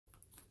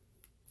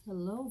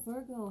Hello,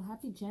 Virgo.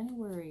 Happy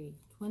January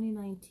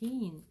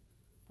 2019.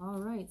 All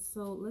right,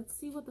 so let's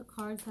see what the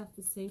cards have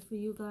to say for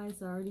you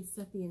guys. I already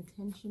set the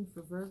intention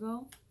for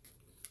Virgo.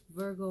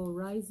 Virgo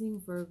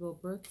rising, Virgo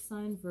birth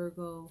sign,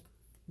 Virgo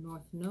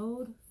north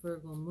node,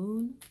 Virgo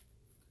moon.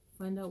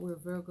 Find out where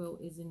Virgo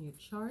is in your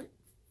chart.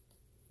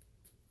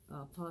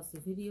 Pause the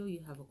video.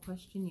 You have a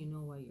question. You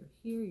know why you're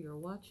here. You're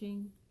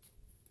watching.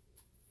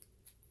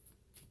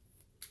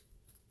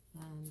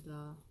 And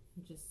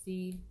just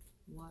see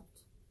what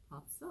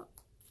pops up.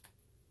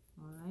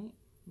 All right,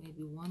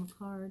 maybe one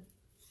card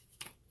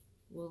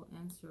will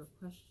answer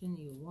a question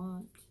you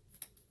want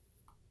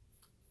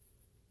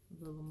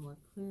a little more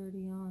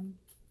clarity on.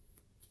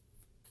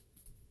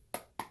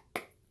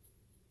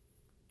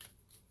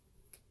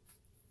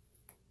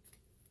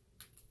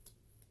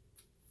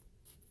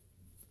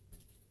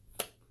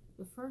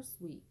 The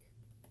first week,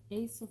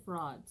 Ace of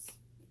Rods,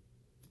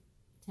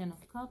 10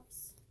 of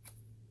Cups,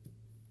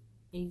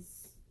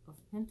 Ace of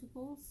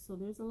Pentacles. So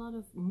there's a lot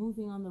of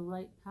moving on the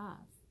right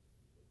path.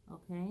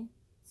 Okay,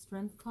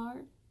 Strength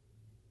card,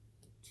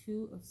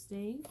 2 of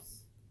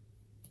Staves,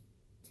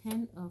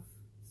 10 of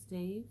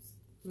Staves,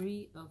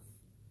 3 of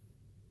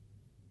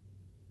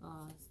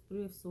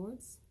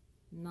Swords,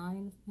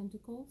 9 of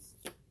Pentacles,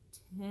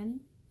 10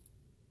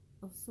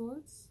 of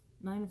Swords,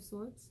 9 of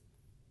Swords,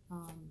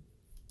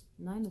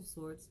 9 of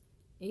Swords,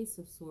 Ace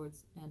of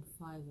Swords, and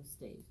 5 of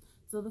Staves.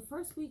 So the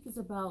first week is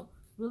about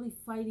really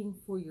fighting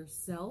for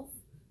yourself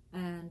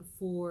and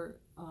for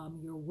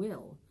your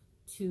will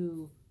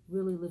to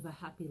really live a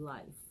happy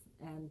life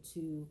and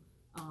to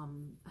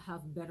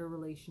have better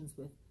relations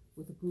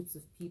with groups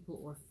of people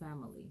or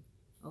family,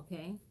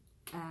 okay?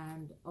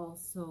 And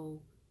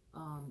also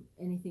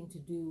anything to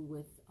do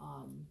with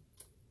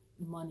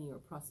money or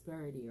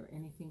prosperity or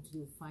anything to do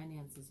with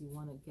finances. You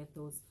want to get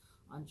those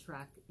on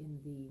track in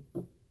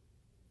the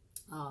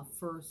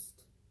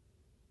first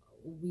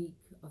week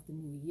of the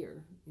new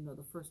year, you know,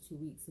 the first 2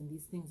 weeks, and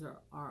these things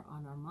are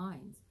on our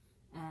minds.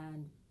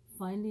 And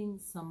finding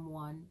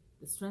someone,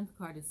 the Strength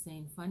card is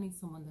saying finding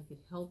someone that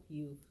could help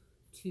you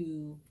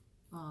to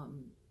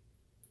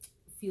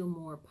feel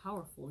more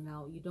powerful.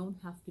 Now, you don't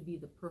have to be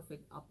the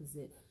perfect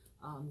opposite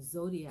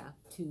zodiac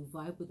to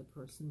vibe with a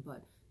person,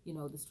 but you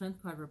know, the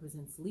Strength card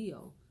represents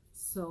Leo,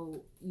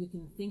 so you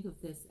can think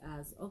of this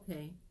as,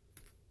 okay,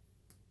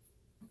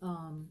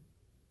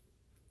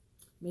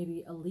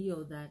 maybe a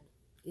Leo that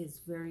is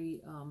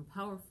very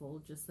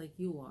powerful, just like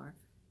you are,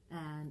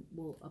 and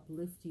will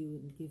uplift you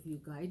and give you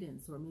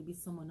guidance. Or maybe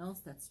someone else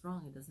that's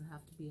strong. It doesn't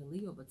have to be a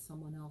Leo, but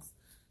someone else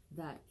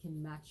that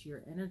can match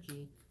your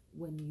energy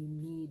when you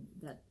need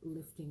that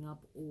lifting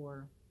up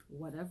or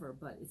whatever.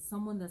 But it's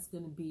someone that's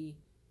going to be,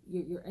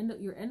 you're end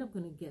up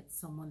going to get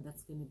someone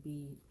that's going to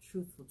be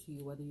truthful to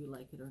you, whether you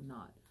like it or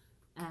not.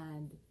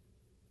 And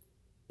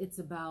it's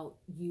about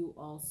you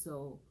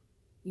also,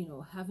 you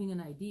know, having an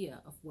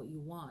idea of what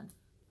you want,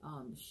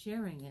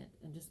 sharing it,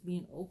 and just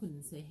being open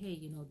and say, hey,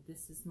 you know,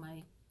 this is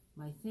my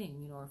thing,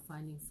 you know, or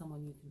finding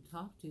someone you can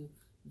talk to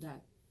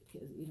that,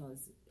 you know,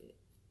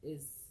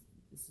 is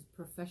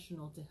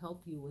professional to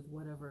help you with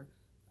whatever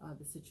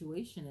the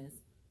situation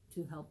is,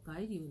 to help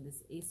guide you. And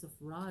this Ace of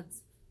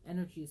Rods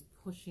energy is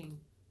pushing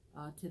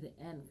to the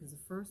end, because the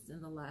first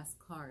and the last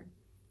card,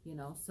 you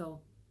know,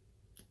 so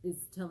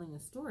is telling a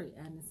story.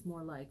 And it's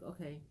more like,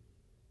 okay,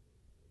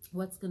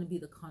 what's going to be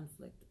the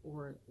conflict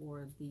or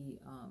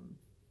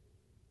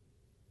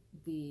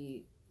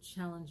the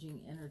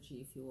challenging energy,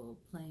 if you will,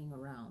 playing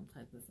around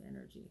type of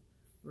energy,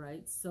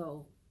 right?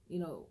 So, you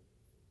know,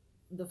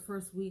 the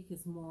first week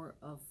is more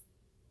of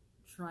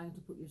trying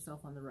to put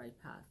yourself on the right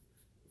path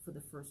for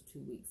the first 2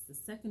 weeks. The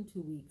second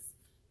 2 weeks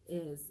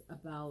is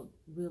about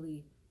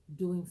really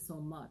doing so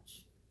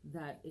much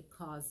that it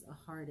caused a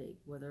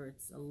heartache, whether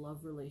it's a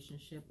love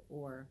relationship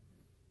or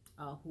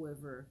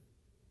whoever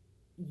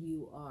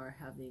you are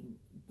having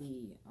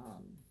the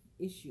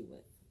issue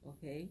with,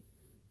 okay?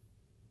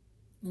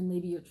 And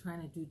maybe you're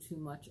trying to do too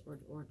much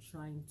or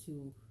trying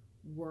to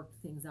work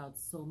things out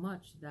so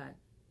much that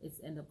it's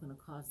end up going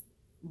to cause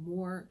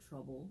more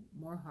trouble,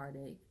 more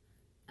heartache,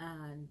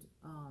 and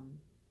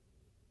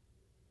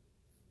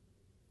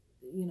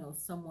you know,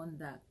 someone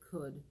that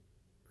could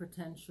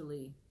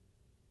potentially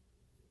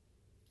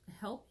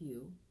help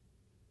you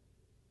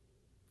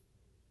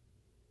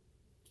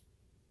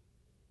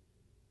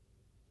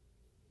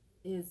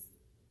is,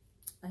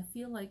 I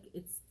feel like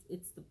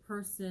it's the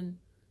person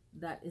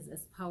that is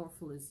as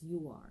powerful as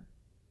you are.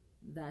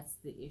 That's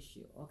the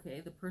issue, okay?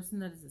 The person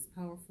that is as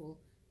powerful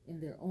in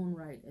their own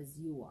right as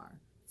you are.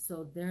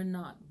 So they're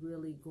not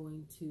really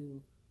going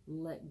to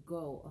let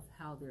go of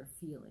how they're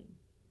feeling,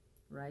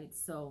 right?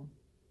 So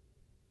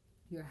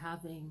you're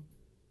having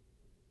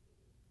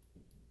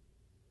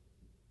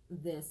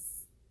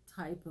this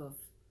type of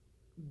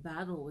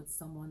battle with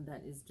someone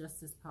that is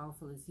just as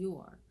powerful as you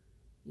are,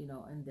 you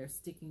know, and they're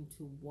sticking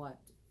to what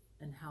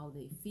and how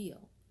they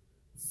feel.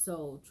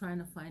 So trying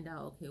to find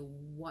out, okay,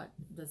 what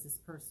does this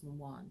person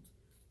want?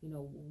 You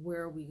know,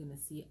 where are we going to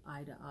see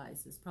eye to eye?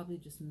 So it's probably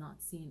just not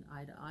seeing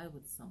eye to eye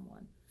with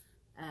someone.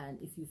 And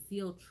if you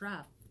feel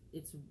trapped,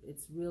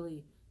 it's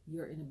really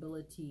your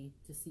inability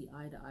to see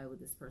eye to eye with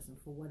this person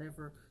for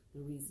whatever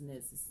the reason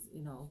is.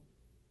 You know,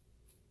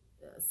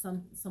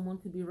 someone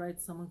could be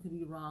right, someone could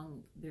be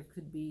wrong. There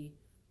could be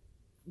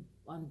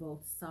on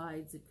both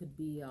sides. It could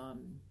be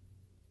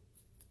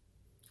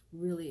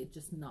really it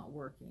just not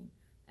working.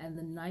 And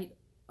the Knight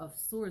of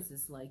Swords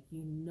is like,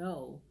 you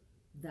know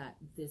that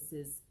this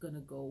is going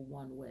to go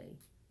one way,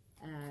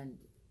 and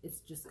it's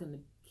just going to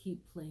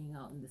keep playing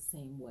out in the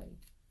same way,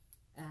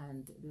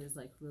 and there's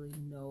like really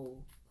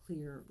no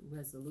clear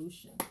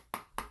resolution.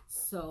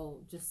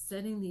 So just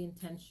setting the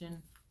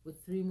intention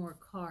with 3 more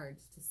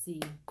cards to see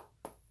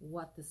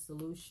what the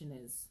solution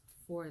is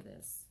for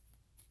this.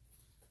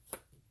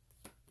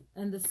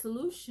 And the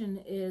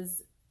solution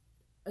is,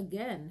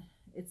 again,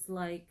 it's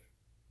like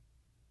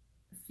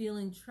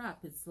feeling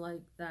trapped. It's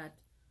like that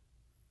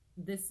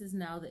this is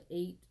now the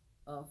 8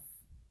 of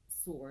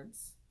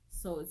Swords.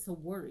 So it's a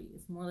worry.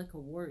 It's more like a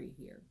worry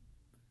here.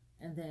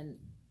 And then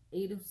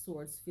 8 of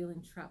Swords,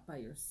 feeling trapped by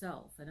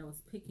yourself. And I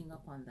was picking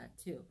up on that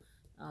too.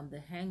 The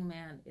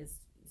Hangman is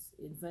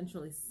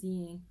eventually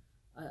seeing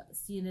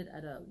it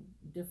at a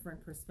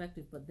different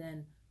perspective, but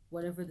then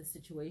whatever the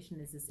situation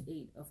is, this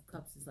 8 of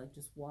Cups is like,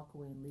 just walk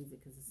away and leave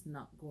it, because it's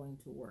not going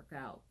to work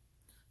out.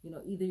 You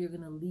know, either you're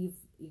going to leave,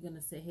 you're going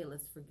to say, hey,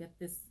 let's forget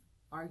this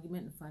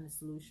argument and find a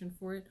solution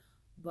for it,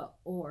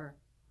 or,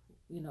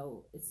 you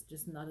know, it's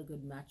just not a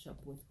good matchup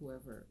with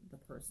whoever the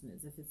person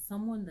is. If it's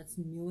someone that's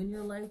new in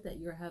your life that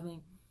you're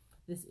having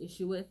this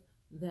issue with,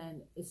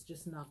 then it's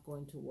just not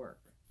going to work.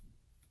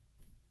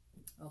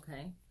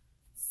 Okay,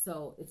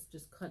 so it's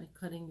just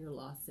cutting your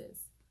losses.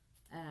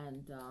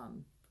 And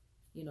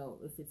you know,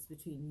 if it's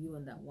between you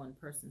and that one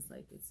person, it's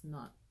like it's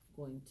not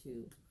going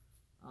to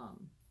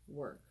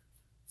work.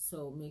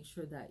 So make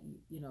sure that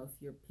you know,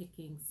 if you're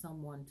picking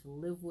someone to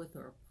live with,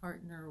 or a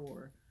partner,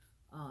 or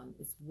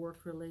it's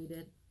work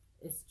related,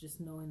 it's just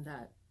knowing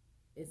that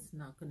it's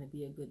not going to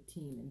be a good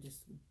team, and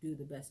just do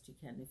the best you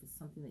can. If it's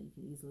something that you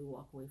can easily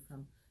walk away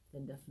from,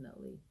 then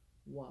definitely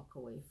walk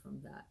away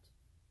from that.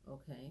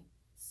 Okay,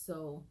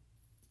 so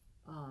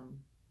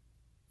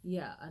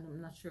yeah, and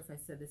I'm not sure if I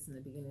said this in the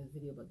beginning of the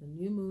video, but the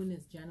new moon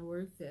is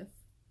January 5th,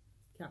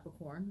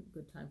 Capricorn,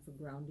 good time for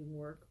grounding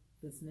work,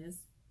 business.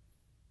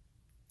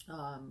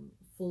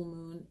 Full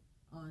moon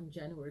on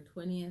January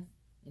 20th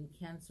in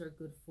Cancer,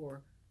 good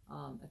for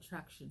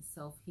attraction,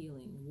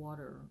 self-healing,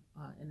 water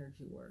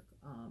energy work,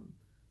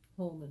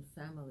 home and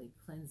family,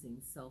 cleansing,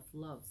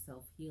 self-love,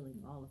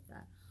 self-healing, all of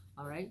that.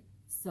 All right,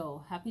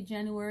 so happy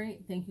January.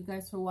 Thank you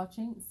guys for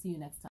watching. See you next time.